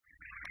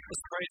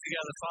Let's pray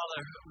together.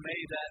 Father, may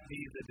that be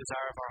the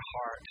desire of our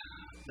heart,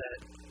 that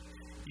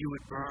you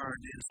would burn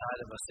inside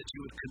of us, that you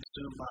would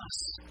consume us,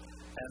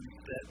 and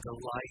that the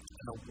light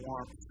and the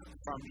warmth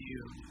from you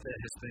that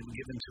has been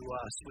given to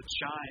us would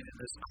shine in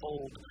this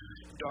cold,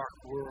 dark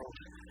world,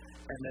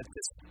 and that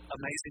this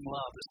amazing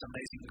love, this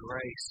amazing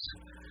grace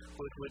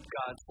would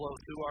God flow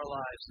through our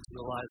lives into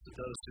the lives of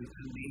those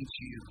who need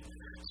you.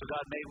 So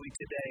God, may we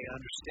today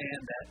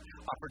understand that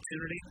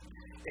opportunity,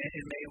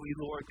 and may we,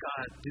 Lord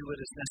God, do what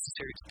is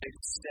necessary to take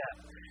a step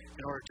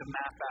in order to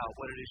map out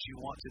what it is you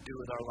want to do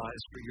with our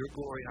lives for your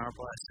glory and our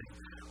blessing.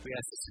 We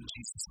ask this in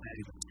Jesus'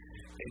 name.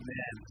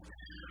 Amen.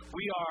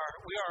 We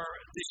are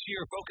this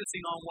year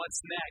focusing on what's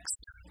next.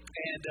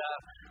 And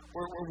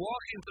we're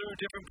walking through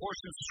different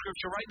portions of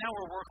Scripture. Right now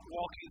we're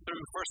walking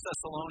through 1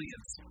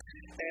 Thessalonians.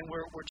 And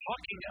we're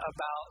talking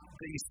about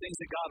these things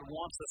that God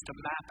wants us to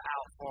map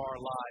out for our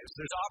lives.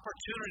 There's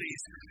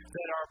opportunities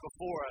that are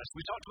before us.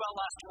 We talked about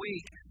last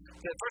week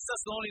that 1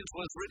 Thessalonians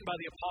was written by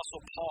the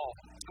Apostle Paul.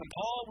 And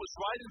Paul was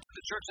writing to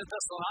the church at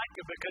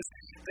Thessalonica because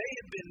they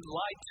had been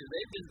lied to.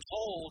 They'd been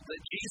told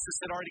that Jesus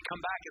had already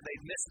come back and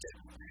they'd missed it.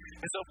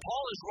 And so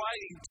Paul is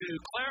writing to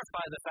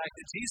clarify the fact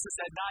that Jesus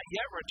had not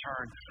yet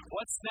returned.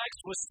 What's next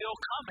was still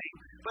coming,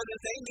 but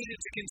that they needed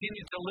to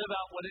continue to live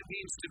out what it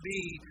means to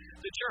be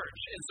the church.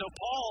 And so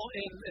Paul,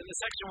 in the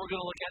section we're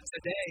going to look at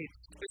today,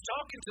 is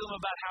talking to them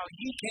about how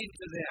he came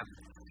to them,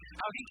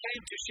 how he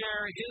came to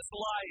share his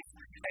life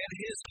and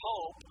his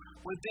hope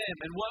with them.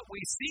 And what we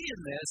see in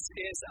this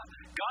is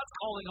God's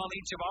calling on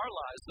each of our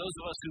lives, those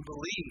of us who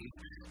believe,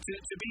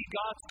 to be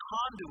God's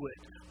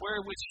conduit, where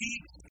which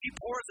He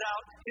pours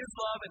out His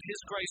love and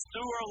His grace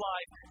through our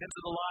life into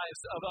the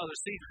lives of others.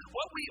 See,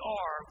 what we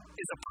are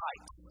is a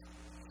pipe.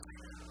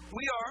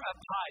 We are a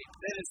pipe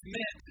that is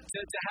meant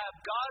to have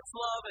God's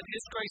love and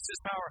His grace,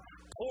 His power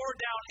pour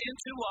down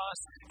into us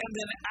and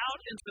then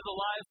out into the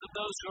lives of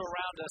those who are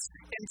around us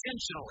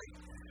intentionally.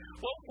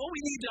 What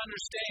we need to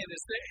understand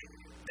is that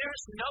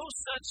there's no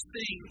such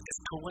thing as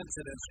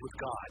coincidence with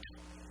God.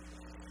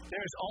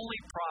 There's only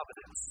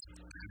providence.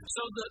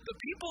 So the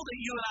people that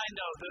you and I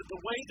know,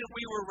 the way that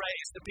we were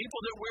raised, the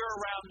people that we're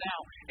around now,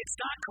 it's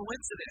not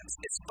coincidence.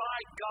 It's by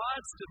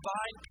God's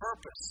divine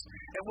purpose.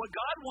 And what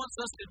God wants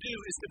us to do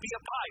is to be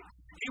a pipe.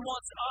 He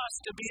wants us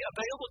to be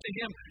available to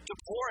Him to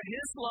pour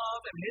His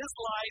love and His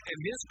light and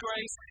His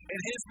grace and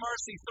His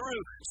mercy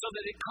through so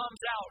that it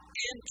comes out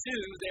into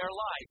their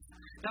life.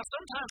 Now,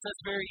 sometimes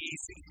that's very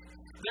easy.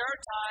 There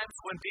are times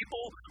when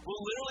people will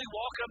literally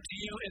walk up to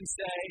you and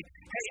say,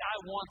 hey, I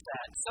want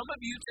that. Some of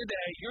you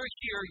today, you're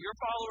here, you're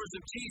followers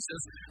of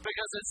Jesus,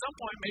 because at some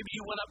point maybe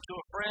you went up to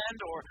a friend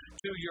or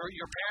to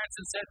your parents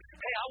and said,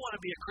 hey, I want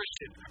to be a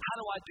Christian. How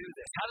do I do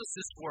this? How does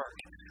this work?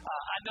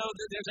 I know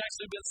that there's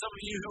actually been some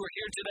of you who are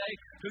here today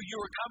who you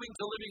were coming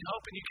to Living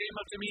Hope and you came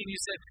up to me and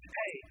you said,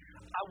 hey,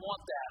 I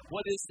want that.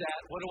 What is that?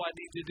 What do I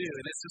need to do?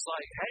 And it's just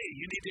like, hey,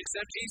 you need to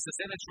accept Jesus.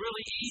 And it's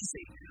really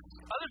easy.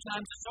 Other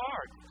times it's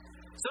hard.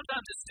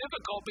 Sometimes it's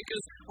difficult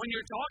because when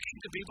you're talking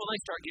to people,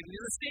 they start giving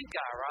you the stink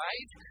eye,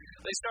 right?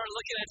 They start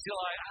looking at you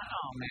like,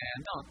 oh man,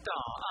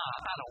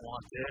 I don't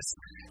want this.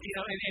 You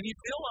know, and you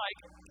feel like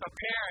a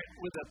parent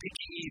with a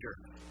picky eater.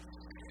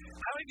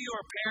 How many of you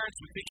are parents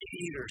with picky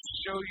eaters?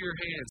 Show your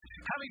hands.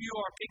 How many of you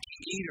are picky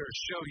eaters?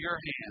 Show your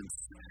hands.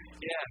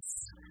 Yes.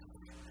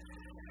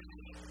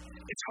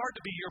 It's hard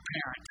to be your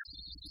parent.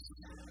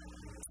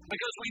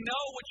 Because we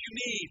know what you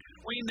need.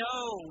 We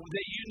know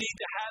that you need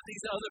to have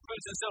these other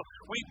foods. And so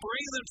we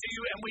bring them to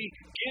you and we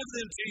give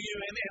them to you.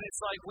 And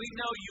it's like we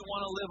know you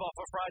want to live off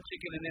of fried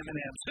chicken and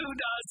M&M's. Who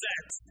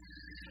doesn't?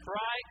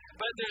 Right?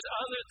 But there's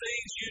other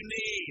things you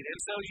need. And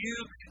so you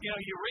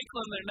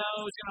wrinkling their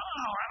nose,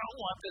 oh, I don't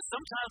want this.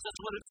 Sometimes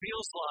that's what it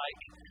feels like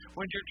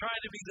when you're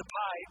trying to be the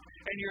pipe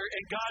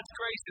and God's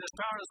grace and His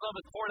power and His love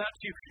is poured out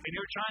to you and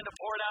you're trying to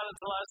pour it out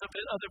into the lives of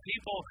other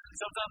people.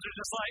 Sometimes they're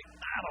just like,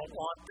 I don't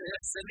want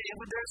this. And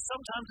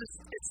sometimes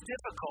it's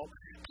difficult.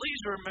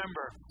 Please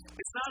remember,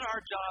 it's not our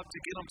job to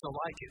get them to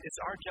like it. It's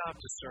our job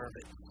to serve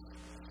it.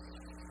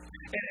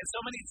 And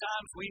so many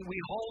times we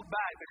hold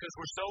back because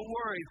we're so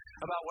worried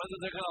about whether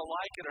they're going to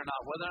like it or not,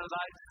 whether or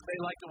not they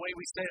like the way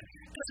we say it.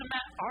 It doesn't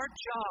matter. Our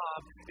job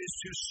is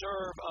to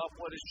serve up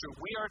what is true.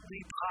 We are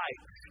the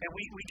pipe. And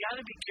we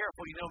got to be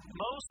careful.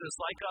 Moses,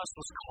 like us,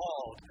 was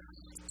called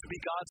to be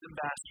God's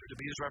ambassador, to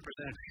be His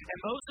representative. And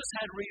Moses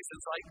had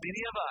reasons, like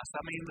many of us.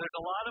 I mean, there's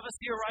a lot of us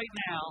here right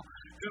now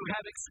who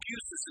have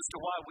excuses as to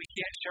why we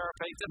can't share our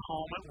faith at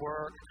home, at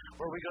work,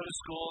 where we go to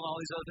school and all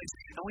these other things.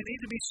 And we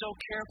need to be so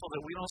careful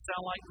that we don't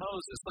sound like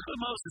Moses. Look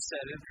what Moses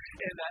said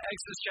in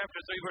Exodus chapter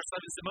 3, verse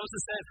 11.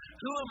 Moses said,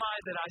 who am I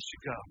that I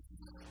should go?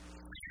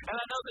 And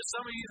I know that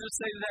some of you just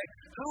say today,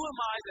 who am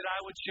I that I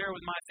would share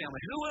with my family?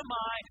 Who am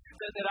I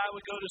that I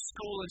would go to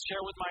school and share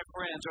with my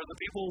friends or the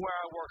people where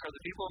I work or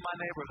the people in my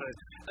neighborhood?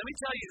 Let me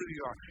tell you who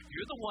you are.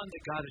 You're the one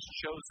that God has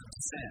chosen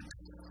to send.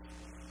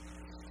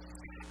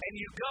 And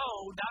you go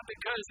not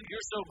because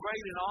you're so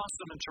great and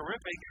awesome and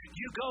terrific.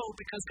 You go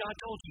because God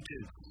told you to.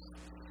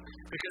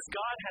 Because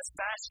God has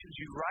fashioned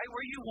you right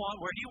where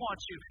He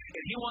wants you,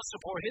 and He wants to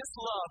pour His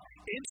love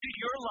into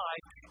your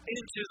life,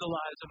 into the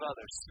lives of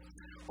others.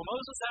 Well,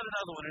 Moses had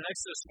another one in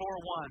Exodus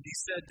 4:1. He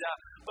said,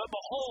 but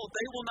behold,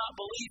 they will not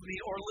believe me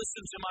or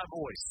listen to my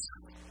voice.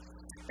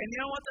 And you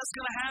know what? That's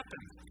going to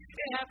happen.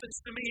 It happens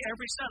to me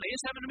every Sunday.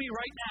 It's happening to me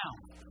right now.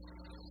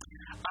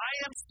 I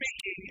am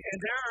speaking, and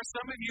there are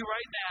some of you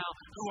right now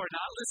who are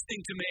not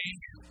listening to me.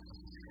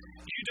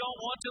 You don't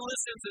want to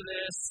listen to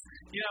this.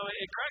 You know,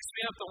 it cracks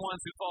me up the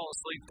ones who fall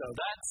asleep, though.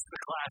 That's the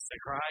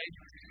classic, right?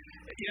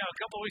 You know, a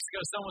couple of weeks ago,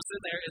 someone was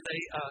sitting there, and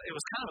it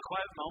was kind of a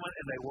quiet moment,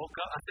 and they woke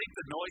up. I think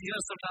the noise, you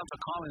know, sometimes a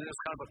comment, it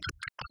was kind of a...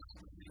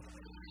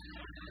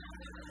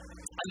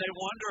 And they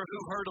wonder who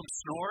heard them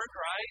snort,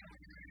 right?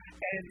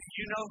 And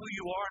you know who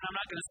you are, and I'm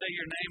not going to say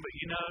your name, but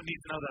you need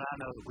to know that I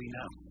know that we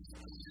know.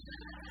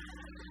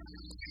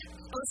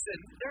 Listen,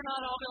 they're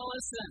not all going to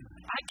listen.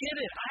 I get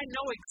it. I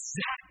know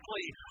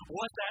exactly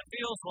what that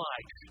feels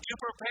like. To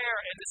prepare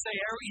and to say,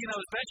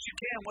 as best you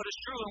can, what is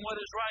true and what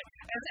is right.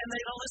 And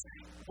they don't listen.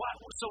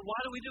 So why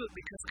do we do it?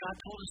 Because God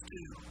told us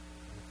to.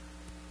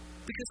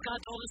 Because God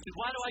told us to.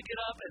 Why do I get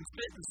up and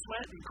spit and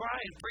sweat and cry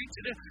and preach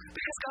and do?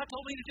 Because God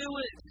told me to do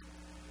it.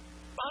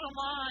 Bottom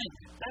line.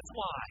 That's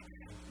why.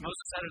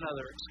 Moses had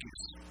another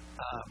excuse.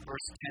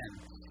 Verse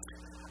 10.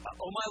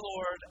 O my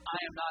Lord, I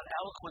am not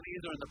eloquent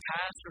either in the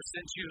past or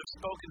since you have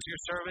spoken to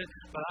your servant,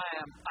 but I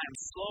am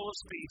slow of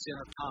speech and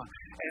of tongue.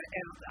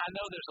 And I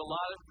know there's a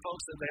lot of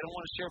folks that they don't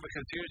want to share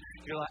because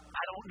you're like,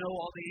 I don't know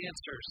all the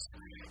answers.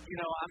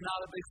 I'm not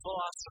a big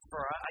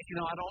philosopher. I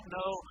don't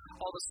know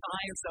all the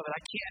science of it.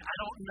 I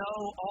don't know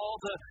all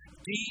the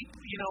deep,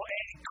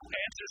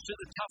 answers to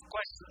the tough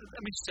questions.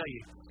 Let me just tell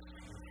you.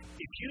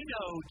 If you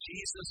know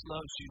Jesus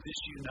loves you,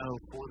 this you know,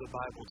 for the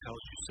Bible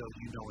tells you so,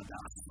 you know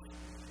enough.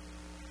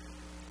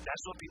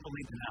 That's what people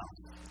need to know.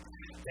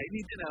 They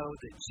need to know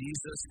that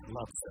Jesus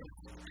loves them,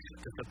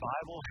 that the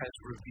Bible has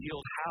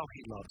revealed how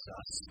He loves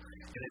us,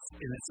 and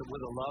it's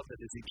with a love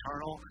that is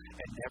eternal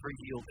and never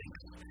yielding,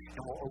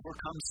 and will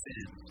overcome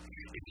sin.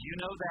 If you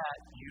know that,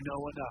 you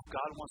know enough.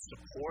 God wants to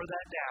pour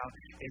that down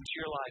into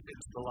your life,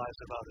 into the lives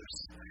of others.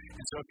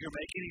 And so if you're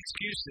making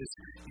excuses,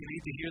 you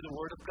need to hear the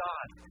Word of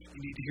God.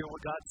 You need to hear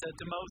what God said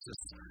to Moses.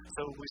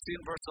 So we see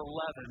in verse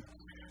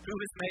 11, who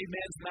has made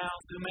man's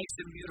mouth? Who makes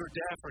him mute or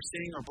deaf or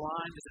seeing or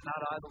blind? Is it not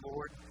I, the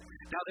Lord?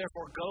 Now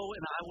therefore go,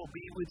 and I will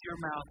be with your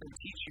mouth and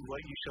teach you what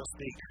you shall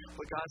speak.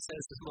 What God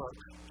says is, look,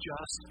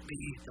 just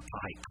be the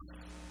pipe.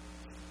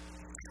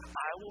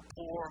 I will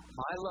pour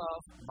my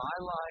love, my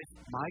life,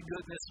 my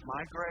goodness,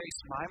 my grace,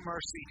 my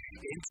mercy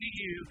into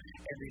you,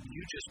 and then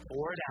you just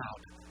pour it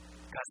out.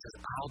 God says,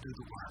 I'll do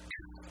the work.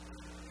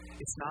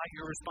 It's not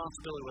your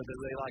responsibility whether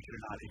they like it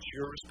or not. It's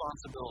your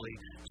responsibility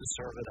to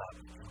serve it up.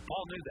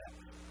 Paul knew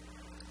that.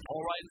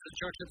 Paul writes to the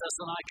church at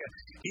Thessalonica.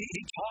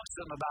 He talks to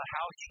them about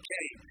how he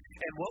came.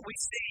 And what we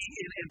see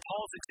in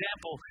Paul's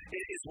example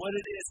is what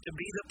it is to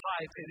be the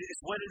pipe. It is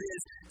what it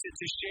is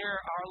to share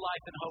our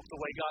life and hope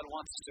the way God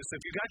wants us to. So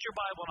if you've got your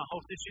Bible, and I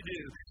hope that you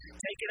do,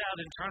 take it out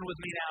and turn with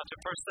me now to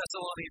 1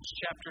 Thessalonians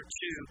chapter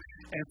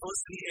 2. And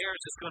Felicity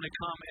Ayers is going to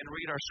come and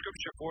read our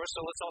scripture for us.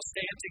 So let's all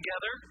stand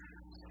together.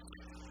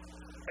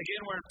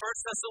 Again, we're in 1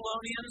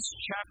 Thessalonians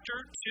chapter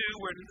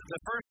 2. We're in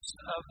the first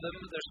of them.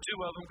 There's two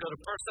of them. Go to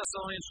 1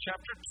 Thessalonians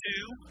chapter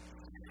 2.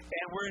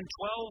 And we're in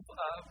 12,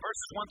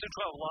 verses 1 through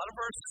 12. A lot of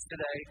verses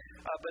today.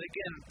 But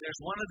again,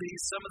 there's one of these.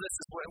 Some of this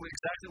is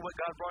exactly what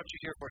God brought you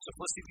here for. So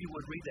Felicity, if you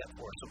would read that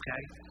for us,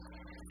 okay?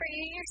 For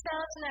you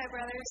yourselves know,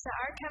 brothers, that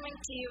our coming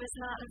to you is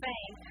not in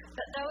vain.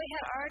 But though we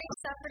had already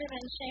suffered and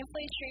been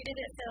shamefully treated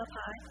at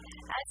Philippi,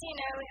 as you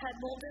know, we had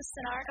boldness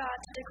in our God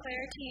to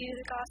declare to you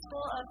the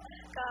gospel of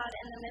God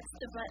in the midst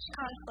of much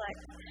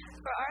conflict.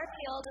 For our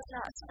appeal does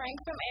not spring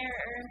from error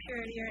or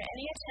impurity or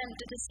any attempt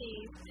to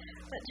deceive,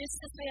 but just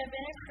as we have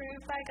been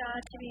approved by God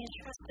to be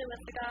entrusted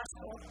with the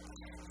gospel.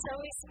 So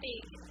we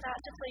speak, not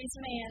to please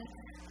man,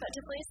 but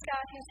to please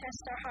God who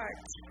tests our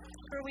hearts.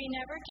 For we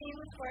never came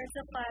with words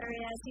of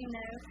flattery, as you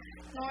know,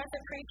 nor with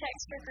a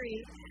pretext for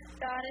greed.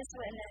 God is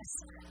witness.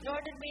 Nor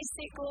did we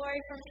seek glory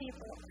from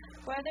people,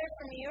 whether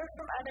from you or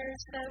from others,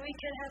 though we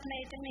could have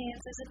made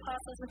demands as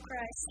apostles of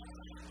Christ.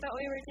 But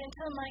we were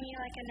gentle among you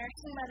like a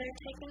nursing mother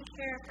taking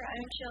care of her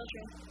own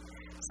children.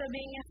 So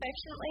being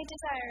affectionately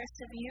desirous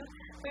of you,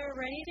 we were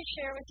ready to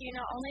share with you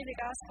not only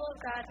the gospel of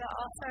God, but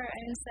also our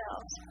own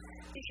selves,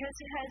 because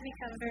it has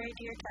become very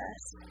dear to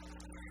us.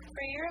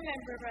 For you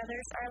remember,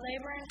 brothers, our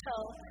labor and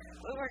toil.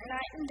 We work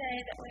night and day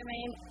that we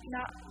may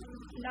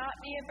not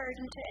be a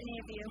burden to any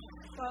of you,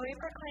 while we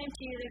proclaim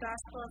to you the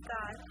gospel of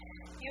God.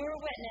 You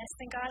were witness,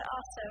 and God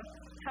also,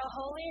 how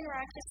holy and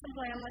righteous and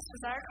blameless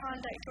was our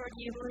conduct toward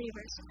you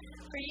believers.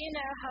 For you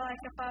know how,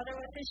 like a father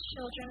with his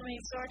children, we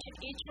exhorted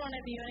each one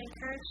of you and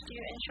encouraged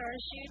you and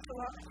charged you to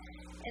walk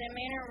in a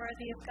manner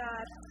worthy of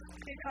God,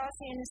 who calls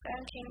you in his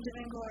own kingdom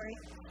and glory.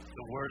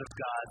 The word of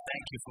God.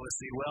 Thank you,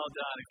 Felicity. Well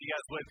done. If you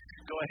guys would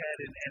go ahead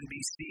and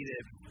be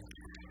seated.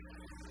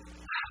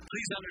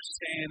 please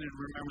understand and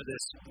remember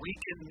this. We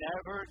can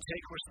never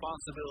take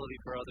responsibility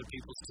for other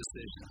people's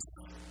decisions.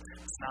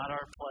 It's not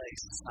our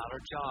place. It's not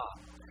our job.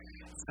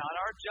 It's not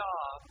our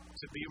job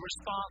to be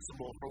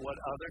responsible for what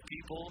other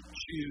people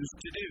choose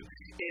to do.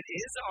 It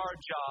is our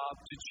job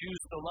to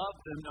choose to love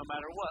them no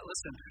matter what.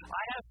 Listen,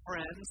 I have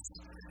friends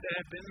that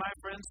have been my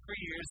friends for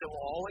years, that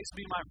will always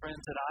be my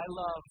friends, that I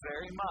love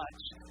very much,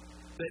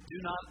 that do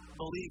not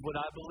believe what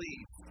I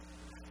believe.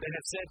 That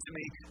have said to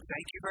me,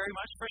 thank you very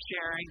much for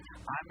sharing.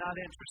 I'm not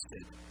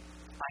interested.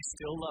 I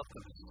still love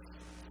them.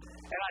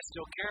 And I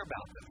still care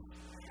about them.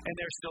 And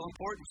they're still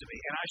important to me.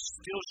 And I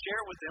still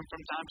share with them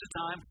from time to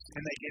time. And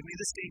they give me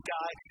the stink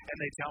eye. And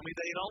they tell me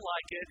they don't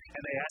like it.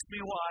 And they ask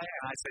me why.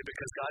 And I say,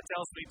 because God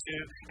tells me to.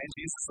 And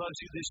Jesus loves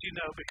you, this you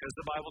know, because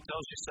the Bible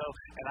tells you so.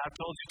 And I've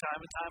told you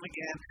time and time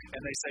again.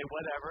 And they say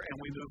whatever.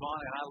 And we move on.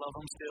 And I love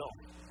them still.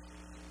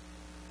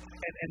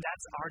 And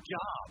that's our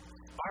job.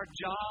 Our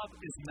job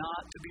is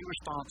not to be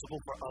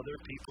responsible for other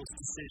people's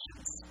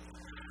decisions.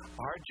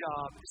 Our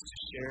job is to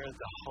share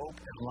the hope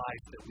and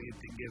life that we have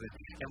been given.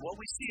 And what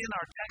we see in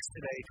our text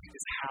today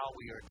is how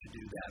we are to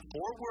do that. 4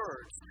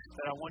 words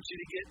that I want you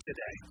to get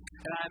today.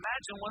 And I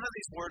imagine one of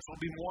these words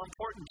will be more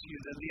important to you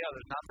than the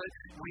others. Not that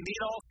we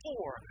need all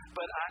 4,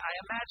 but I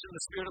imagine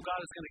the Spirit of God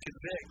is going to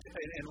convict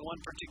in one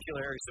particular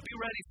area. So be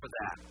ready for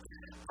that.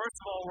 First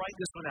of all, write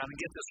this one down and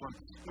get this one.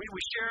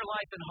 We share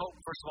life and hope,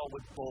 first of all,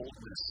 with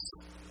boldness.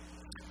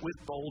 With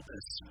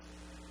boldness.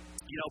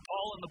 You know,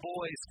 Paul and the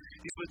boys,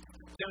 he's with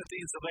Timothy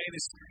and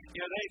Silvanus, you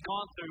know, they'd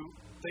gone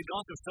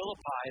through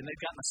Philippi, and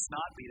they'd gotten the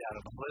snot beat out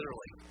of them,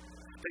 literally.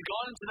 They'd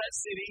gone into that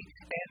city,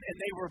 and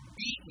they were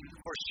beaten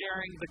for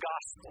sharing the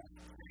gospel.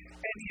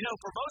 And, you know,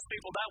 for most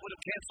people, that would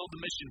have canceled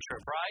the mission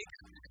trip, right?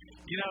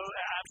 You know,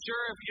 I'm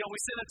sure if, we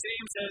sent a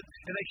team,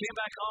 and they came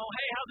back home,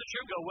 hey, how'd the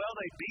trip go? Well,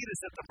 they beat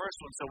us at the first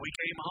one, so we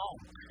came home.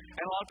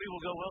 And a lot of people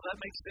go, well, that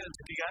makes sense.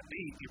 If you got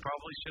beat, you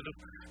probably should have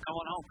come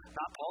on home.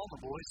 Not Paul and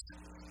the boys.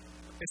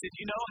 They said,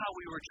 you know how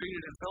we were treated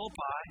in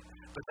Philippi,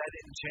 but that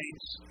didn't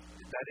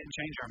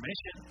change our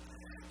mission.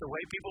 The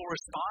way people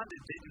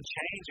responded didn't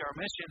change our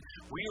mission.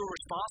 We were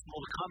responsible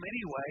to come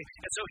anyway.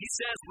 And so he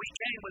says we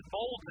came with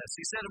boldness.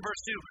 He said in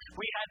verse 2,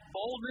 we had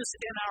boldness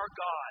in our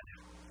God.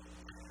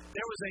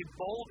 There was a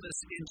boldness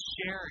in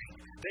sharing.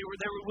 They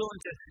were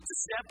willing to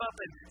step up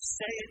and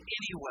say it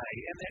anyway.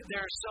 And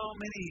there are so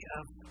many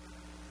of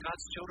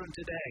God's children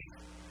today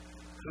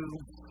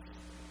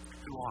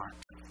who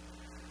aren't.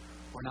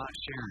 We're not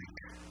sharing.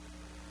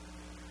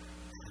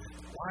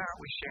 Why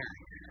aren't we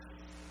sharing?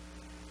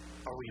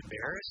 Are we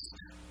embarrassed?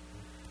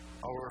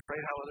 Are we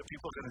afraid how other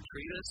people are going to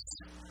treat us?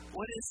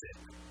 What is it?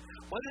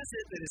 What is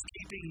it that is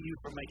keeping you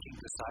from making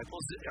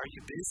disciples? Are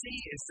you busy?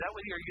 Is that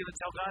what you're going to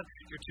tell God?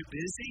 You're too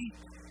busy?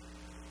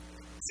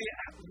 See,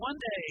 one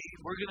day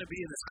we're going to be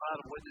in this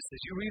cloud of witnesses.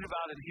 You read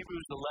about in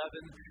Hebrews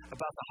 11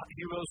 about the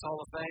Heroes Hall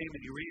of Fame,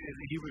 and you read in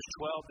Hebrews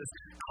 12 this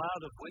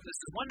cloud of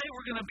witnesses. One day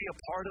we're going to be a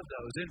part of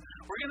those, and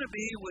we're going to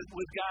be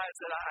with guys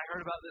that I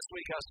heard about this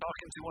week. I was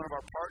talking to one of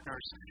our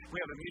partners. We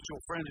have a mutual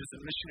friend who's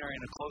a missionary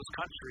in a closed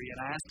country, and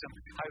I asked him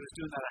how he was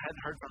doing that. I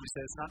hadn't heard from him. He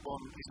said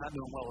he's not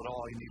doing well at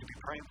all. You need to be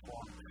praying for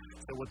him.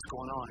 So what's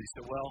going on? He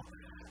said, well,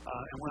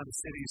 in one of the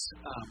cities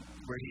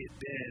where he had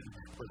been,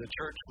 where the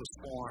church was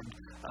formed,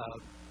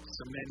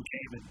 some men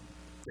came and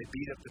they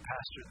beat up the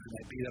pastor, and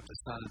they beat up the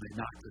son, and they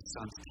knocked the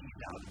son's teeth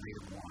out and made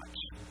him watch.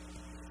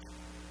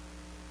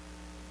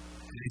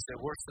 And he said,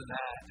 worse than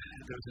that,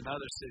 there was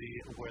another city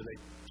where they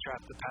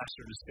trapped the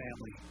pastor and his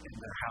family in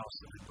their house,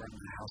 and they burned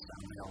the house down,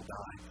 and they all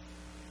died.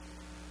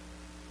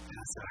 And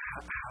I said,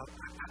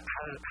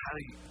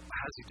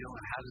 how's he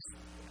doing?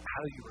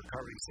 How do you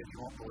recover? He said, you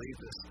won't believe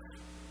this,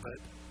 but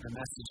the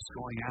message is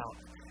going out,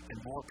 and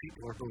more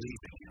people are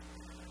believing.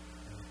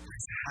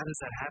 How does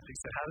that happen? He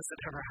said, how does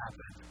that ever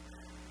happen?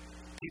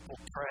 People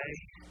pray,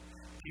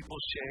 people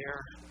share,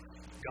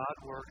 God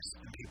works,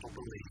 and people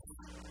believe.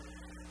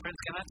 Friends,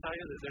 can I tell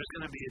you that there's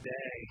going to be a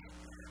day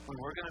when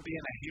we're going to be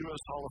in a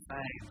Heroes Hall of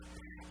Fame,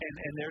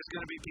 and there's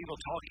going to be people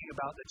talking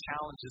about the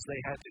challenges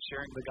they had to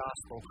sharing the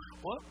gospel.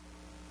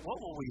 What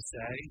will we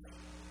say?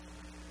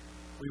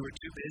 We were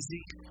too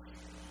busy.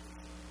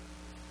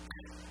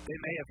 They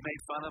may have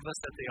made fun of us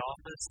at the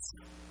office.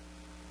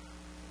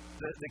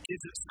 The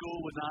kids at school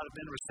would not have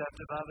been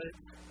receptive of it.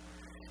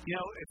 We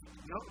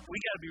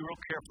got to be real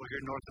careful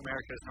here in North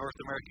America as North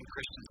American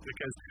Christians,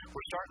 because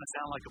we're starting to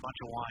sound like a bunch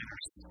of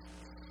whiners.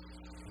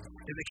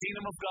 In the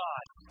kingdom of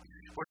God,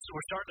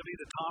 we're starting to be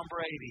the Tom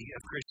Brady of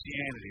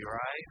Christianity,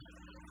 right?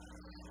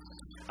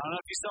 I don't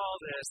know if you saw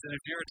this, and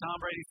if you're a Tom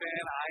Brady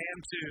fan, I am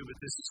too, but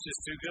this is just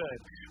too good.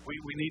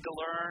 We need to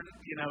learn,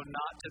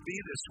 not to be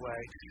this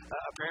way.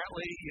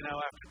 Apparently,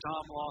 after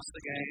Tom lost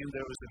the game,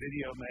 there was a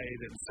video made,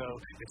 and so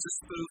it's a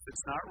spoof.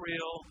 It's not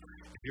real.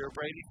 If you're a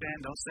Brady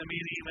fan, don't send me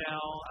an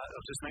email.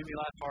 It'll just make me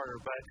laugh harder.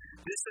 But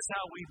this is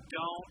how we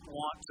don't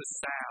want to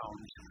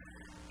sound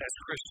as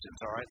Christians,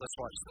 all right? Let's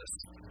watch this.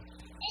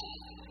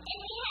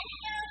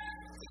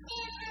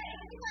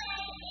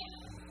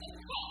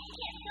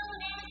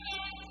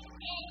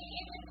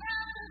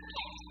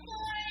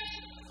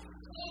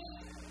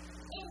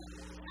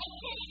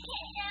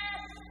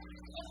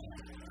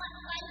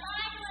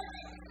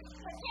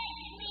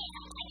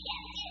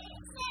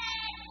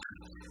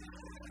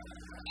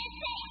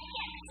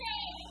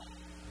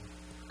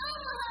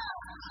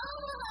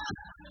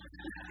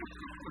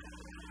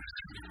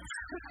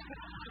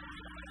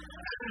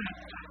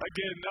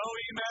 Again, no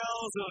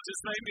emails. It'll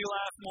just make me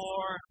laugh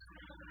more.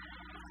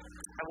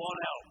 It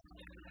won't help.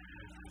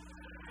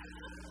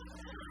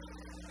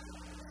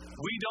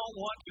 We don't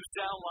want to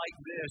sound like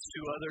this to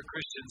other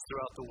Christians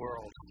throughout the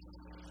world.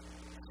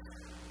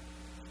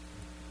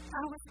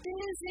 I was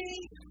busy.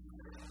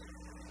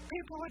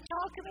 People were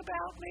talking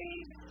about me.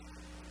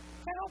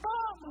 And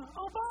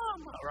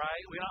Obama.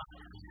 Right?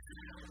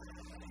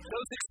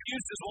 Those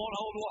excuses won't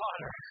hold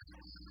water.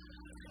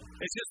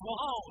 It just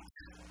won't.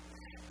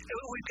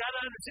 We've got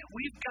to understand,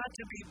 we've got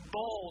to be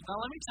bold. Now,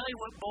 let me tell you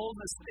what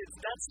boldness is.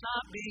 That's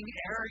not being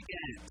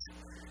arrogant.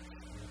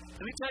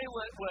 Let me tell you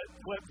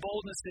what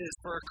boldness is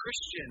for a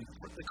Christian,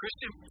 the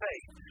Christian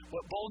faith.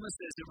 What boldness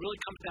is, it really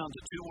comes down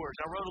to two words.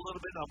 I wrote a little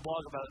bit in a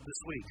blog about it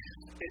this week.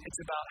 It's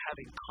about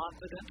having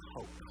confident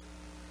hope.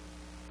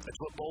 That's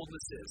what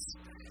boldness is.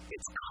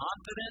 It's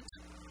confident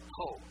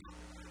hope.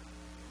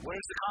 Where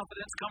does the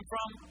confidence come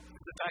from?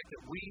 The fact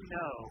that we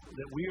know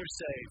that we are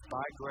saved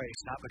by grace,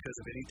 not because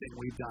of anything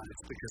we've done.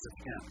 It's because of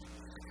Him.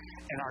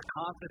 And our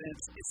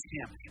confidence is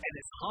Him. And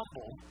it's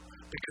humble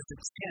because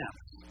it's Him.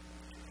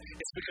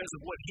 It's because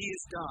of what He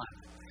has done.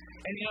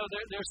 And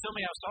there's so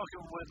many. I was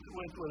talking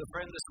with a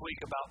friend this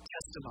week about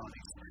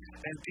testimonies.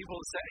 And people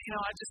say,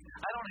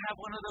 I don't have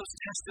one of those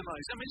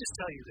testimonies. Let me just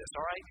tell you this,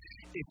 all right?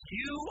 If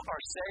you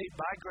are saved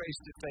by grace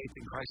through faith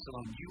in Christ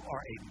alone, you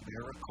are a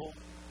miracle.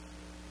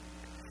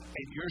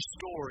 And your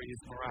story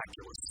is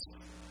miraculous.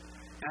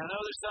 And I know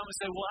there's some who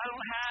say, well, I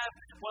don't have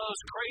one of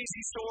those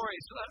crazy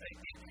stories.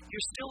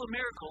 You're still a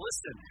miracle.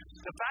 Listen,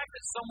 the fact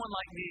that someone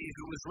like me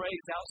who was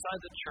raised outside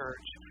the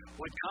church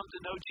would come to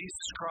know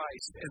Jesus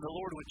Christ and the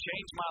Lord would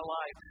change my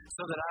life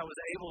so that I was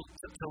able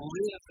to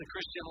live the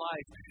Christian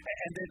life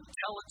and then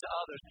tell it to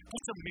others,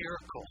 that's a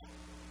miracle.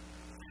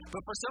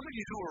 But for some of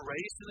you who were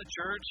raised in the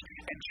church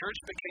and church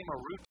became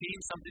a routine,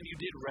 something you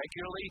did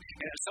regularly,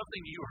 and it's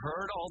something you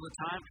heard all the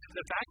time,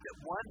 the fact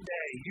that one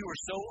day you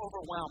were so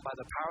overwhelmed by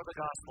the power of the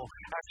gospel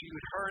after you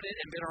had heard it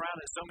and been around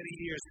it so many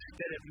years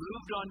that it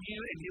moved on you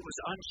and it was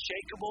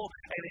unshakable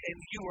and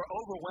you were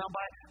overwhelmed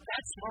by it,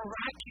 that's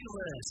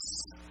miraculous.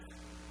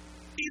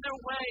 Either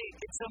way,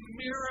 it's a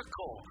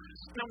miracle.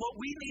 And what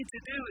we need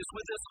to do is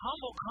with this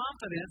humble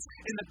confidence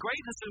in the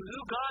greatness of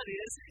who God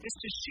is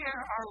to share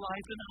our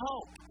life in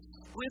hope.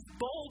 With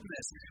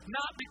boldness,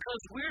 not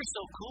because we're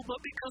so cool, but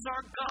because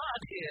our God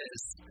is.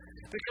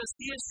 Because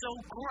He is so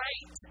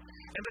great.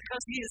 And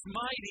because He is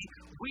mighty,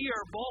 we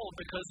are bold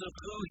because of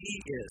who He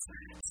is.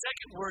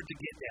 Second word to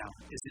get down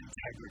is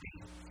integrity.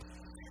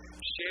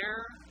 Share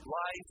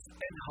life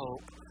and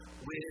hope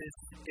with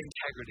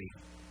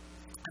integrity.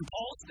 In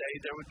Paul's day,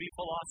 there would be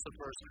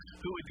philosophers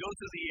who would go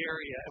through the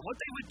area, and what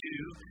they would do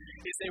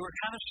is they were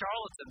kind of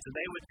charlatans, and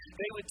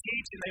they would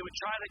teach, and they would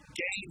try to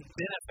gain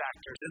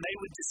benefactors, and they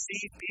would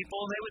deceive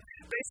people, and they would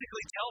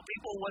basically tell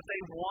people what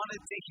they wanted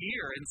to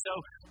hear. And so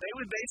they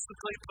would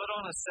basically put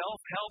on a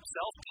self-help,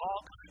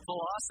 self-talk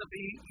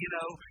philosophy,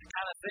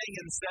 kind of thing,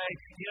 and say,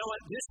 you know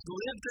what,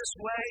 live this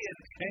way,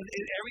 and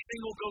everything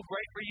will go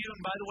great for you.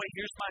 And by the way,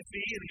 here's my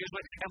fee, and here's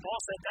what. And Paul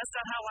said, that's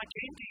not how I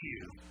came to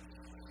you.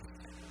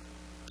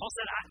 Paul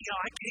said,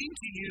 I came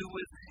to you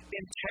with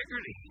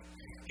integrity.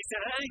 He said,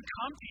 I didn't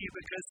come to you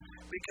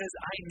because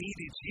I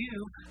needed you.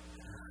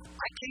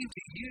 I came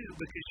to you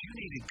because you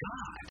needed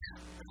God.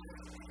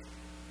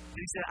 And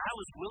he said, I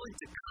was willing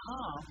to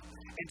come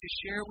and to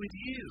share with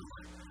you.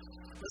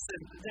 Listen,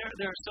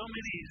 there are so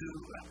many who,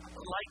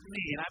 like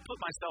me, and I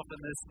put myself in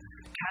this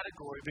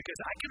category because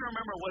I can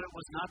remember what it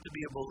was not to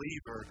be a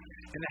believer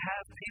and to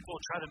have people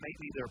try to make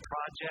me their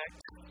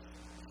project.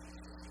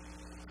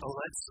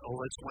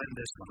 Let's win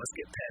this one. Let's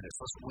get Pettis.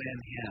 Let's win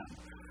him.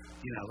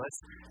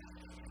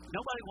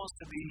 Nobody wants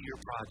to be your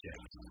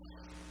project.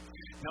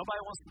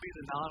 Nobody wants to be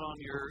the knot on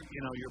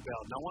your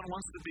belt. No one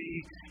wants to be,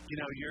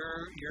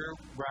 your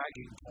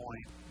bragging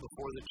point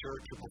before the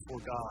church or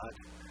before God.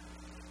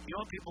 You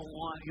know what people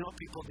want? You know what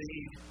people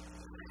need?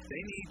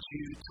 They need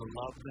you to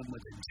love them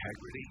with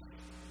integrity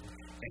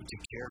and to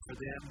care for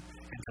them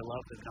and to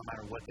love them no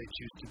matter what they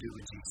choose to do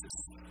with Jesus.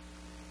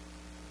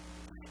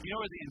 You know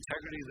where the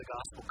integrity of the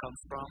gospel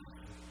comes from?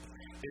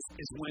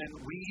 Is when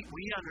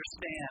we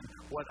understand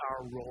what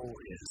our role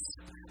is.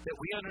 That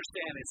we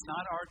understand it's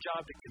not our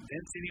job to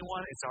convince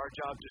anyone, it's our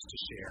job just to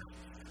share.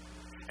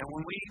 And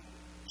when we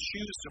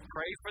choose to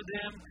pray for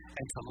them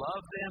and to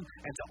love them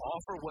and to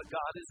offer what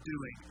God is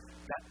doing,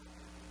 that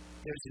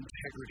there's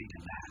integrity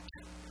in that.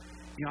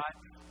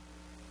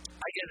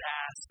 I get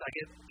asked, I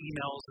get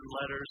emails and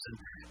letters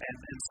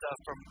and stuff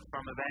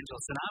from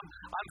evangelists, and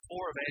I'm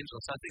for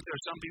evangelists. I think there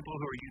are some people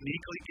who are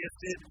uniquely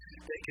gifted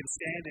that can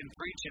stand and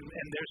preach,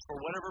 and there's, for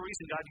whatever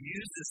reason, God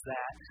uses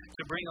that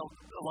to bring a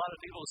lot of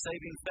people to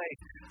saving faith.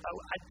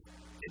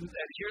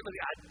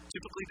 I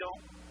typically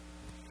don't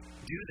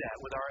do that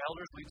with our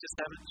elders. We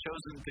just haven't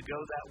chosen to go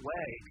that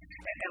way,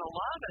 and a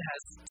lot of it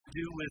has to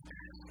do with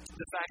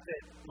the fact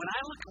that when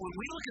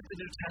we look at the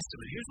New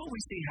Testament, here's what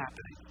we see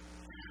happening.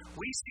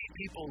 We see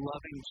people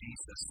loving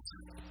Jesus.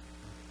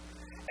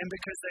 And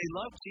because they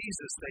love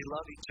Jesus, they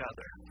love each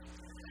other.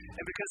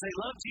 And because they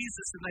love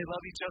Jesus and they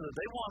love each other,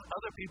 they want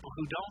other people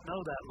who don't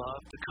know that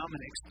love to come and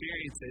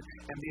experience it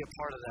and be a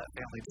part of that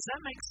family. Does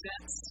that make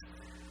sense?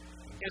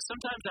 You know,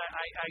 sometimes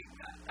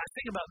I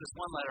think about this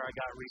one letter I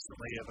got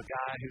recently of a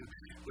guy who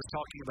was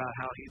talking about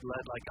how he'd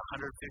led like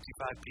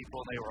 155 people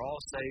and they were all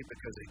saved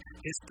because of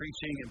his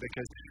preaching and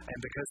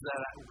because of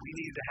that we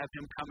needed to have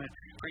him come and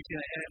preaching,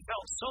 and it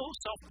felt so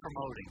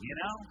self-promoting, you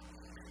know?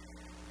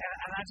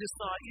 And I just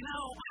thought, you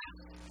know,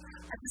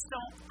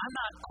 I'm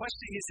not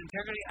questioning his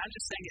integrity. I'm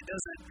just saying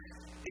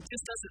it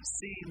just doesn't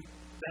seem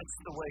that's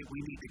the way we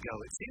need to go.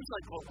 It seems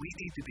like what we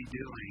need to be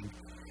doing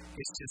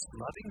is just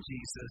loving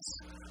Jesus,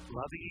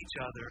 loving each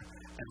other,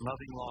 and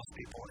loving lost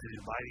people and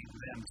inviting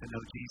them to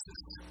know Jesus.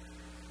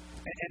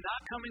 And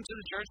not coming to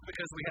the church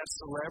because we have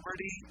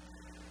celebrity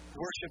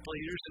worship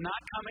leaders, and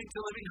not coming to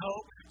Living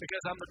Hope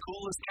because I'm the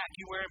coolest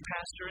khaki-wearing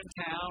pastor in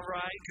town,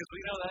 right? Because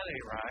we know that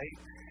ain't right.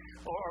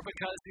 Or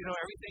because, you know,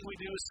 everything we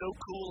do is so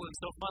cool and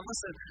so fun.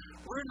 Listen,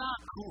 we're not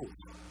cool,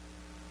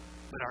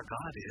 but our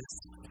God is.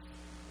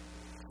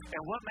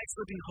 And what makes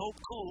Living Hope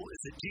cool is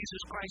that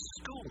Jesus Christ is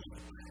cool.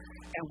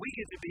 And we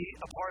get to be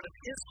a part of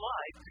His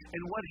life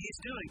and what He's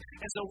doing.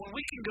 And so when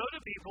we can go to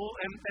people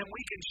and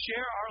we can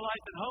share our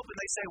life and hope, and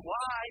they say,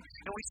 why?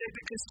 And we say,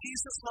 because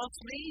Jesus loves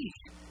me.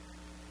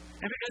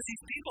 And because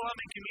these people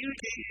I'm in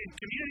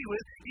community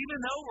with, even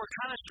though we're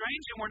kind of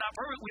strange and we're not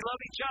perfect, we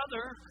love each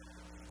other.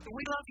 And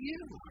we love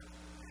you.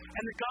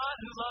 And the God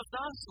who loves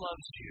us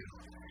loves you.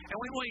 And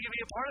we want you to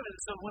be a part of it.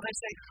 So when they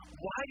say,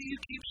 why do you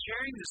keep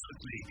sharing this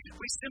with me?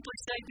 We simply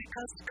say,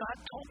 because God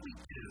told me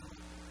to.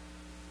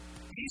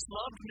 He's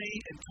loved me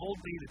and told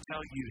me to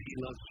tell you He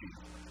loves you.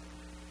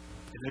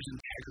 And there's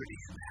integrity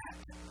in that.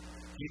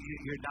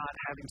 You're not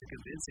having to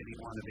convince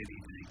anyone of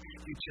anything.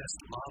 You just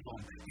love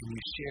them and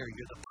you share.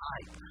 You're the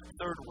pipe.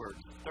 Third word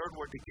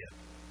to give.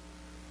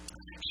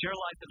 Share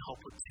life and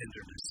hope with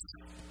tenderness.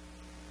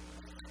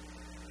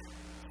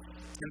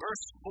 In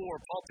verse 4,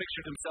 Paul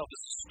pictured himself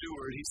as a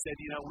steward. He said,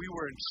 you know, we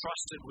were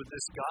entrusted with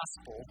this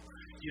gospel.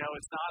 You know,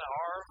 it's not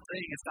our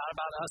thing. It's not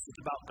about us.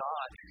 It's about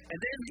God. And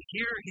then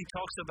here he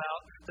talks about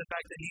the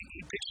fact that he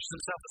pictures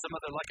himself as a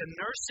mother, like a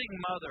nursing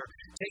mother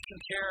taking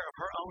care of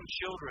her own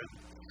children.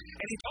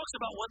 And he talks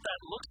about what that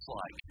looks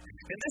like.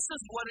 And this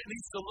is what it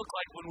needs to look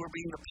like when we're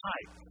being the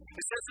pipe.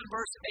 It says in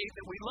verse 8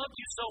 that we loved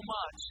you so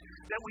much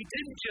that we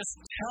didn't just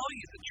tell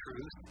you the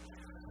truth.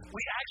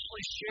 We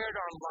actually shared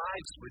our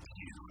lives with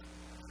you.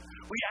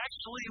 We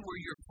actually were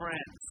your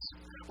friends.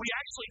 We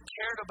actually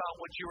cared about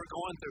what you were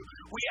going through.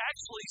 We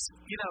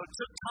actually, you know,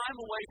 took time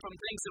away from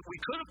things that we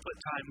could have put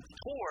time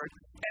toward,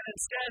 and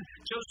instead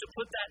chose to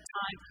put that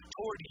time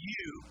toward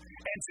you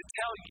and to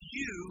tell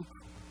you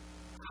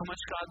how much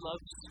God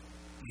loves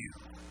you.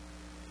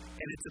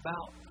 And it's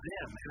about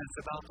them, and it's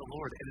about the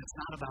Lord, and it's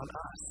not about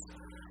us.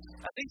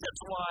 I think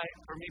that's why,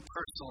 for me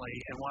personally,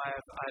 and why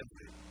I've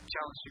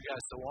challenged you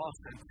guys so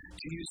often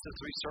to use the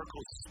three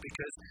circles,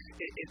 because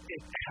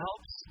it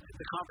helps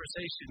the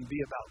conversation be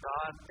about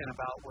God and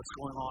about what's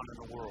going on in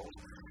the world.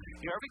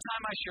 You know, every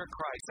time I share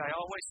Christ, I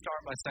always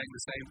start by saying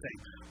the same thing.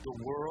 The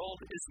world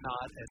is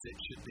not as it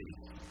should be.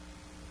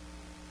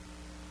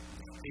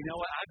 You know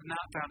what? I've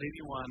not found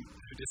anyone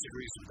who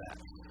disagrees with that.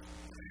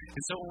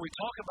 And so when we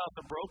talk about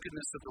the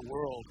brokenness of the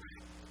world,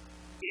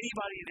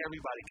 anybody and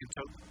everybody can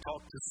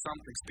talk to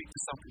something, speak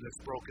to something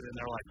that's broken in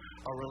their life.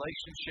 A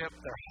relationship,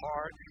 their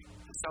heart,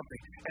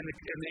 something. And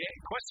the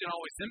question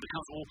always then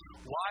becomes, well,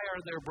 why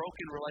are there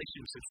broken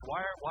relationships?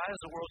 Why is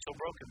the world so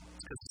broken?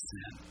 It's because of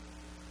sin.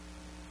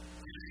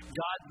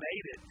 God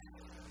made it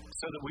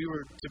so that we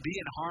were to be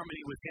in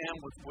harmony with Him,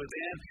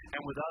 within,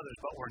 and with others,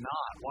 but we're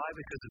not. Why?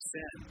 Because of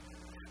sin.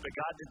 But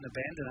God didn't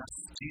abandon us.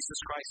 Jesus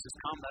Christ has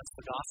come. That's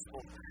the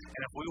gospel. And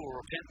if we will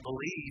repent and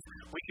believe,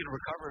 we can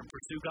recover and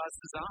pursue God's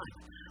design.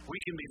 We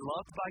can be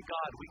loved by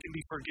God. We can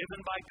be forgiven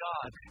by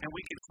God. And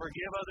we can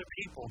forgive other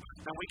people.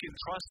 And we can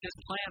trust His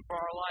plan for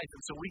our life.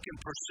 And so we can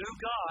pursue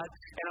God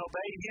and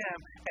obey Him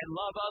and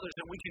love others.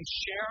 And we can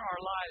share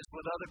our lives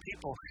with other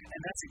people. And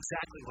that's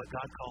exactly what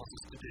God calls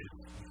us to do.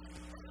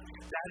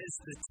 That is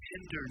the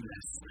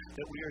tenderness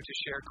that we are to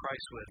share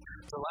Christ with.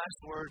 The last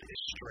word is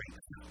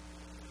strength.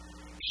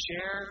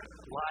 Share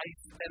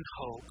life and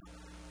hope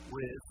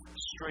with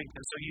strength.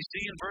 And so you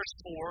see in verse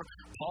 4,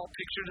 Paul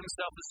pictured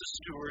himself as a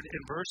steward.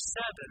 In verse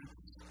 7,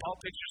 Paul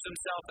pictures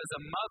himself as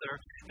a mother.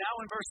 Now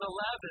in verse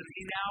 11,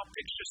 he now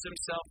pictures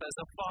himself as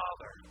a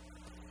father.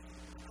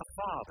 A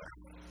father.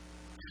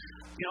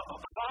 You know,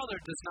 a father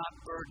does not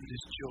burden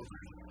his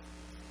children.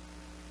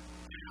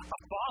 A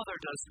father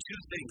does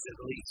two things at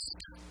least.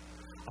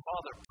 A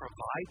father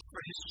provides for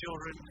his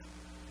children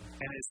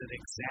and is an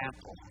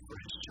example for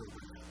his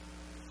children.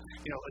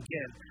 You know,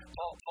 again,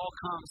 Paul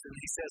comes and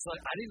he says,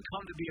 like, I didn't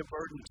come to be a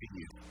burden to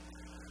you.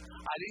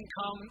 I didn't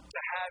come to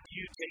have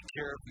you take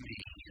care of me.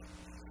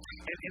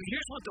 And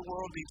here's what the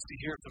world needs to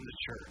hear from the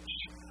church.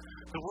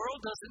 The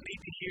world doesn't need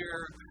to hear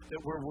that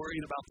we're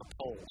worried about the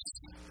polls.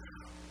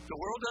 The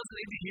world doesn't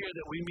need to hear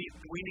that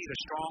we need a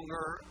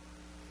stronger,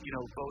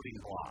 voting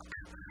bloc.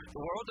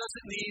 The world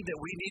doesn't need that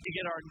we need to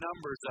get our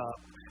numbers up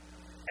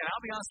And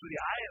I'll be honest with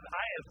you,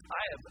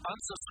 I have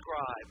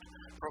unsubscribed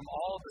from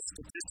all the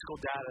statistical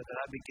data that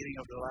I've been getting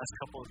over the last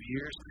couple of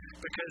years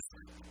because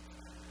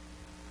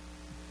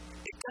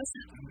it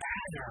doesn't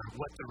matter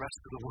what the rest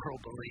of the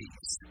world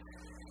believes.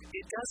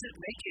 It doesn't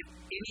make it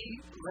any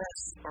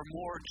less or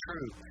more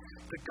true.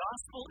 The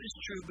gospel is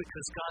true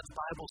because God's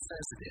Bible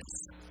says it is.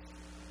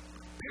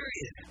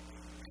 Period.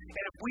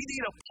 And if we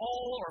need a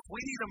poll or if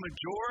we need a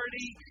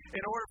majority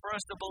in order for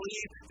us to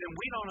believe, then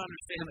we don't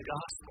understand the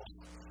gospel.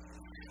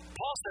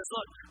 Paul says,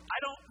 look, I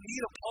don't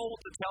need a poll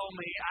to tell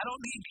me. I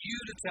don't need you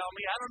to tell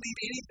me. I don't need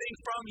anything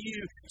from you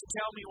to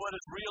tell me what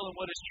is real and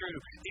what is true.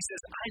 He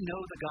says, I know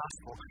the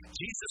gospel.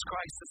 Jesus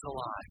Christ is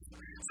alive.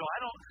 So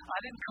I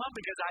didn't come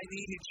because I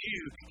needed you.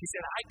 He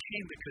said, I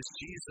came because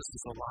Jesus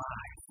is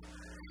alive.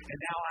 And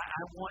now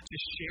I want to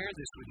share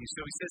this with you.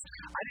 So he says,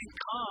 I didn't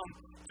come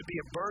to be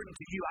a burden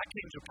to you. I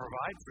came to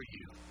provide for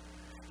you.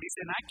 He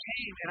said, I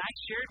came and I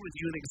shared with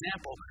you an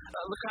example.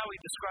 Look how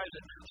he describes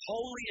it.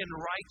 Holy and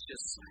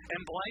righteous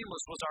and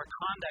blameless was our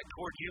conduct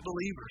toward you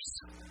believers.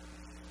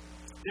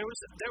 There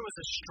was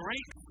a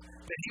strength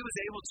that he was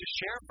able to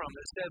share from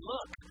that said,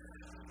 look,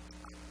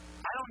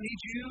 I don't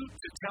need you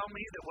to tell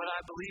me that what I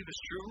believe is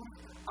true.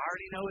 I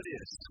already know it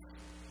is.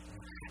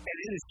 And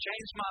it has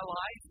changed my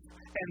life.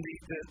 And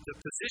the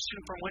position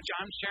from which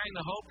I'm sharing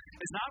the hope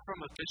is not from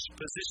a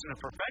position of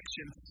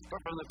perfection, but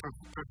from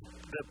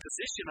the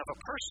position of a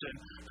person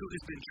who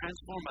has been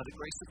transformed by the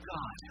grace of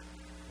God.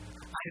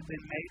 I have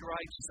been made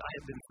righteous. I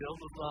have been filled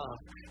with love.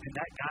 And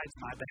that guides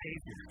my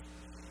behavior.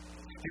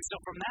 And so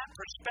from that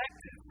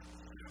perspective,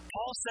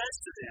 Paul says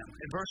to them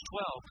in verse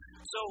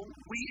 12, so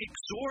we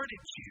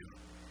exhorted you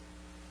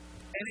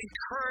and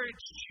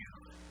encouraged you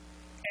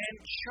and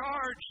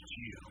charged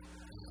you.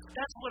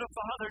 That's what a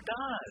father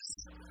does.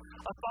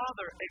 A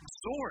father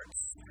exhorts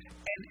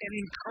and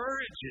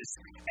encourages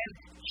and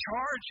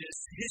charges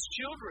his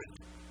children.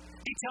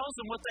 He tells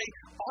them what they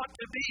ought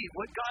to be,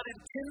 what God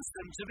intends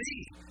them to be.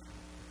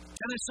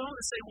 And there's some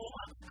that say, well,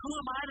 who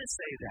am I to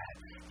say that?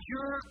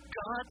 You're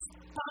God's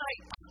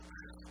type.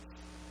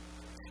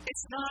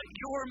 It's not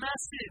your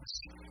message.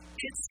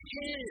 It's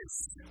his.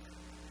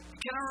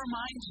 Can I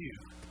remind you,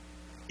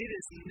 it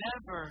is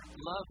never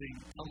loving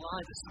to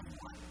lie to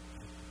someone.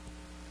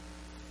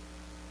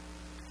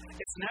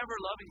 It's never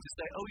loving to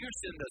say, oh, your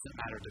sin doesn't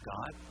matter to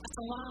God. That's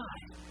a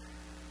lie.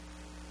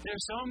 There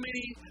are so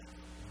many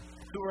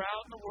who are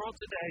out in the world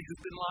today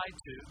who've been lied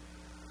to,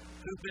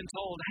 who've been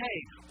told, hey,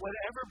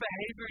 whatever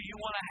behavior you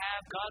want to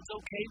have, God's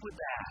okay with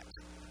that.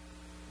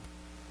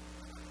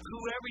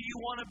 Whoever you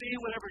want to be,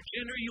 whatever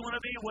gender you want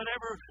to be,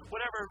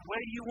 whatever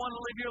way you want to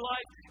live your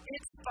life,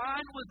 it's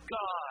fine with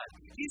God.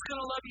 He's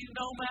going to love you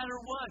no matter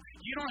what.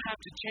 You don't have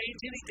to change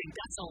anything.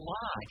 That's a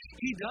lie.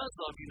 He does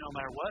love you no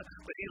matter what,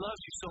 but he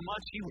loves you so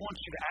much, he wants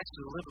you to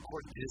actually live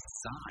according to his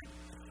design.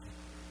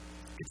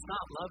 It's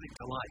not loving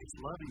to lie. It's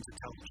loving to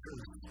tell the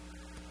truth.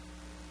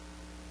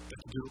 But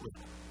to do it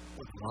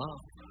with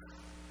love.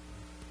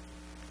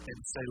 And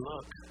say,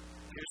 look,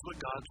 here's what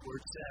God's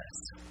word says.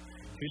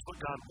 Here's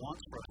what God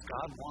wants for us.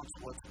 God wants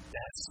what's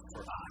best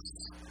for us.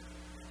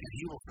 And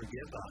he will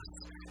forgive us.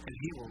 And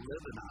he will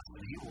live in us.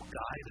 And he will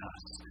guide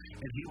us.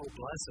 And he will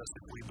bless us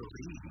if we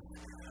believe.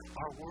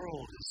 Our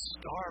world is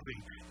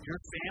starving. Your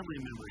family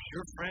members,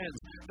 your friends,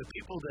 the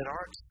people that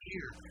aren't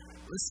here,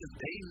 listen,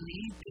 they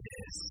need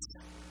this.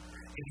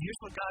 And here's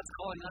what God's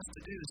calling us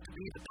to do, is to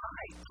be the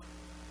pipe.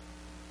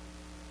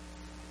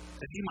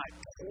 That he might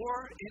pour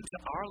into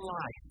our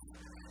life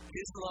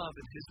his love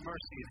and his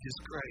mercy and his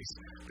grace.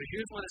 But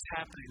here's what is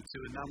happening to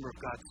a number of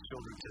God's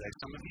children today.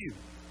 Some of you.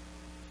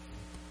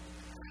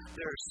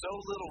 There's so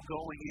little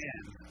going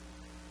in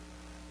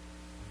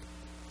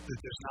that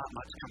there's not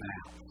much coming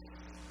out.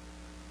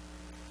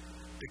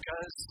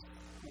 Because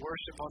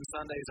worship on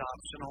Sunday is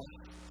optional,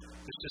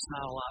 there's just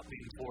not a lot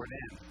being poured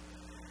in.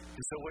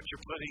 And so what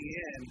you're putting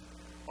in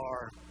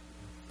are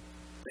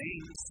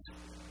things,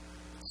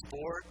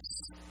 sports,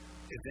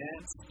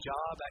 events,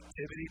 job,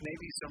 activity,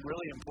 maybe some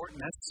really important,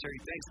 necessary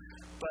things,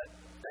 but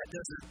that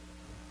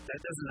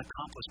doesn't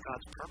accomplish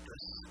God's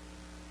purpose.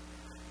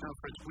 No,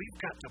 friends, we've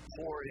got to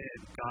pour in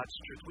God's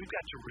truth. We've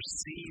got to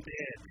receive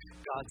in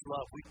God's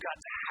love. We've got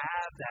to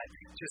have that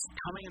just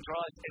coming into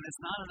our life. And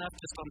it's not enough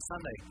just on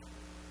Sunday.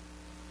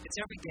 It's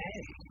every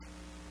day.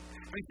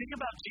 I mean, think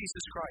about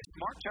Jesus Christ.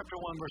 Mark chapter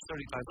 1, verse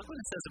 35. Look what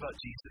it says about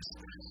Jesus.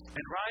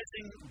 And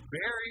rising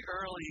very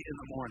early in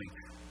the morning.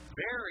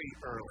 Very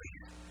early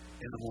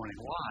in the morning.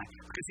 Why?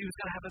 Because he was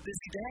going to have a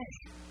busy day.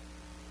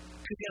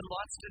 Because he had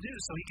lots to do.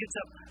 So he gets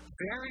up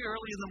very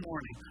early in the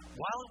morning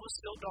while it was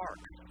still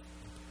dark.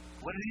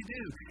 What did he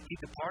do? He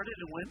departed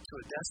and went to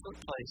a desolate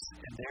place,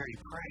 and there he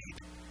prayed.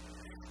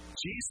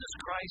 Jesus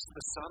Christ,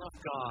 the Son of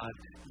God,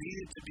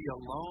 needed to be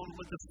alone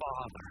with the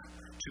Father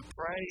to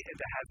pray and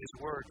to have his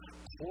word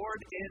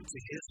poured into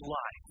his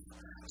life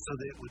so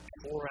that it would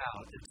pour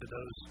out into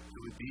those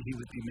who he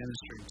would be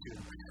ministering to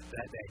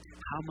that day.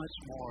 How much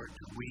more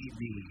do we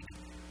need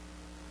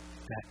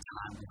that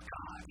time with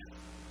God?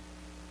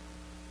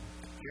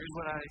 Here's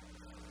what I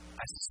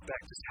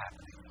suspect is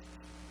happening.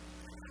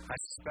 I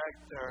suspect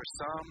there are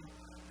some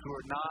who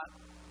are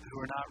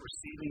not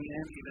receiving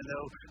in, even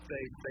though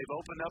they've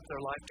opened up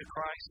their life to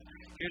Christ.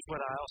 Here's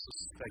what I also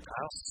suspect. I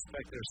also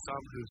suspect there's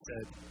some who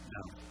said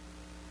no.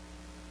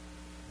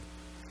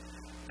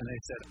 And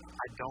they said,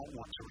 I don't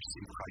want to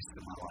receive Christ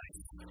in my life.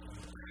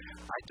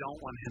 I don't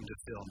want Him to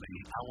fill me.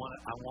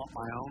 I want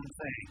my own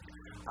thing.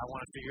 I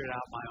want to figure it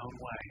out my own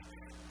way.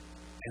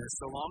 And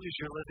so long as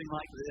you're living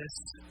like this,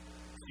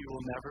 you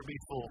will never be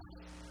full.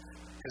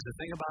 Because the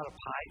thing about a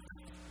pipe,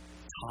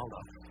 it's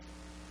hollow.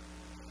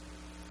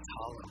 It's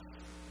hollow.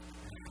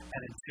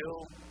 And until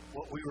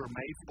what we were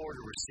made for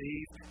to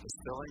receive is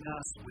filling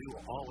us, we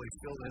will always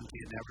feel empty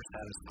and never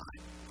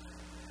satisfied.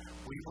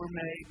 We were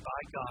made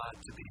by God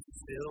to be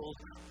filled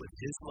with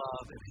His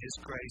love and His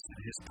grace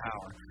and His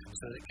power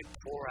so that it can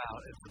pour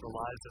out into the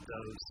lives of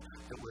those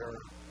that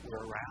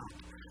we're around.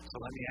 So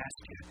let me ask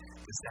you,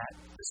 does that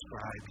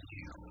describe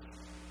you?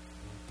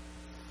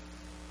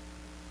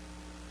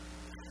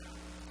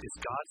 Is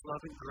God's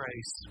love and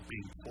grace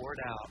being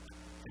poured out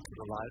into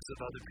the lives of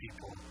other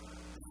people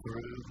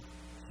through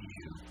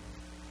you?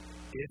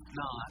 If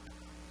not,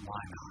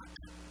 why not?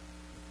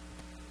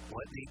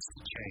 What needs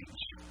to change?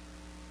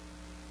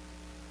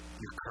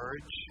 Your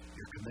courage,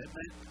 your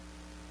commitment,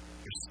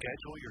 your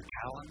schedule, your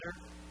calendar,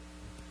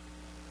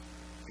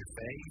 your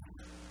faith,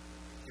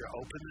 your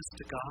openness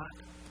to God.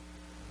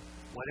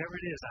 Whatever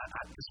it is,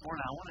 this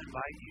morning I want to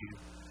invite you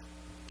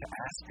to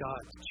ask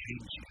God to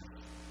change you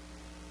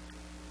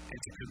and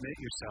to commit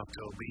yourself to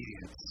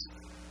obedience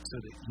so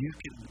that you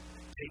can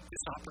take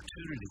this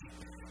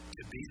opportunity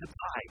to be the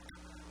pipe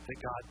that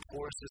God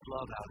pours His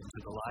love out into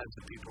the lives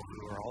of people who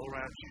are all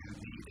around you who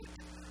need it.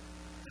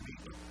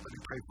 Let me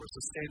pray for us.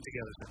 Let's stand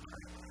together and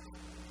pray.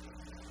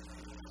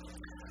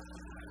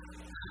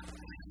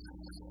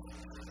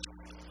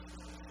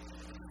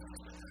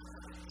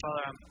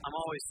 Father, I'm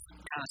always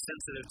kind of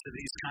sensitive to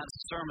these kinds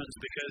of sermons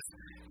because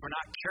if we're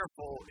not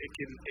careful, it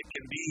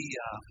can be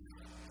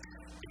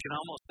it can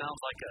almost sound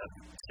like a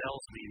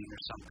sales meeting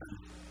or something.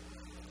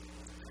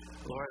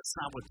 Lord, that's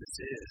not what this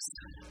is.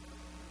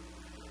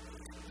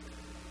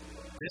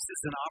 This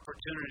is an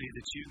opportunity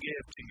that you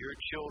give to your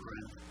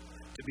children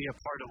to be a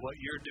part of what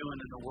you're doing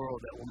in the world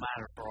that will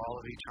matter for all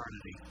of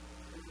eternity.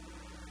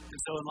 And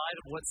so in light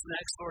of what's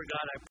next, Lord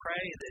God, I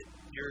pray that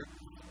you're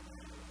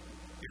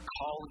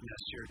calling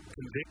us, you're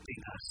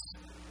convicting us,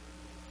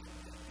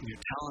 and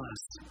you're telling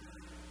us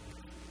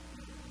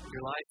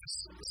your life is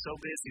so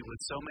busy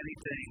with so many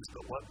things,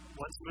 but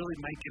what's really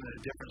making a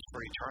difference for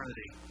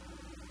eternity?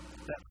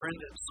 That friend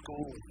at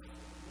school,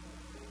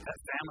 that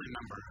family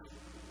member,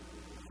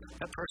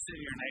 that person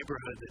in your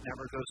neighborhood that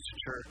never goes to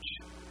church.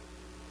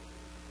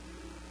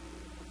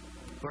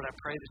 Lord, I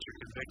pray that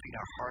you're convicting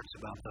our hearts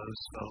about those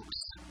folks.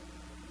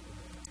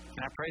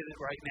 And I pray that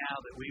right now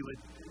that we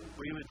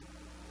would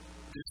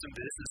do some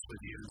business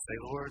with you and say,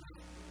 Lord,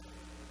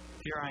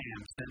 here I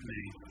am, send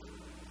me.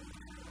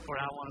 Lord,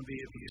 I want to be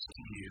of use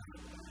to you.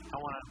 I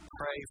want to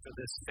pray for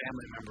this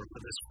family member,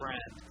 for this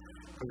friend,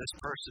 for this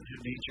person who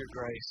needs your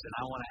grace, and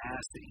I want to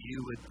ask that you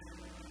would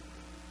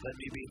let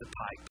me be the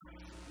pipe.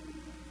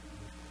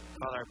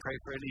 Father, I pray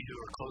for any who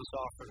are closed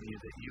off from you,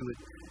 that you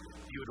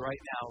would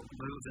right now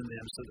move in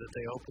them so that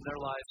they open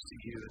their lives to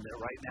you, and that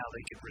right now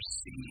they can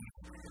receive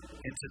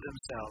into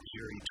themselves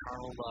your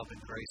eternal love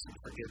and grace and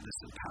forgiveness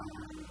and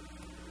power.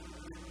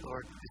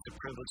 Lord, it's a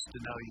privilege to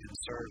know you and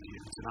serve you.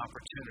 It's an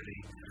opportunity.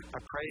 I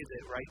pray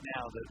that right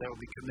now that there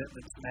will be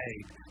commitments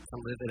made to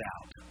live it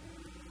out.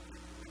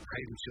 I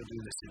pray that you'll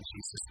do this in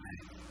Jesus'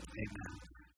 name. Amen.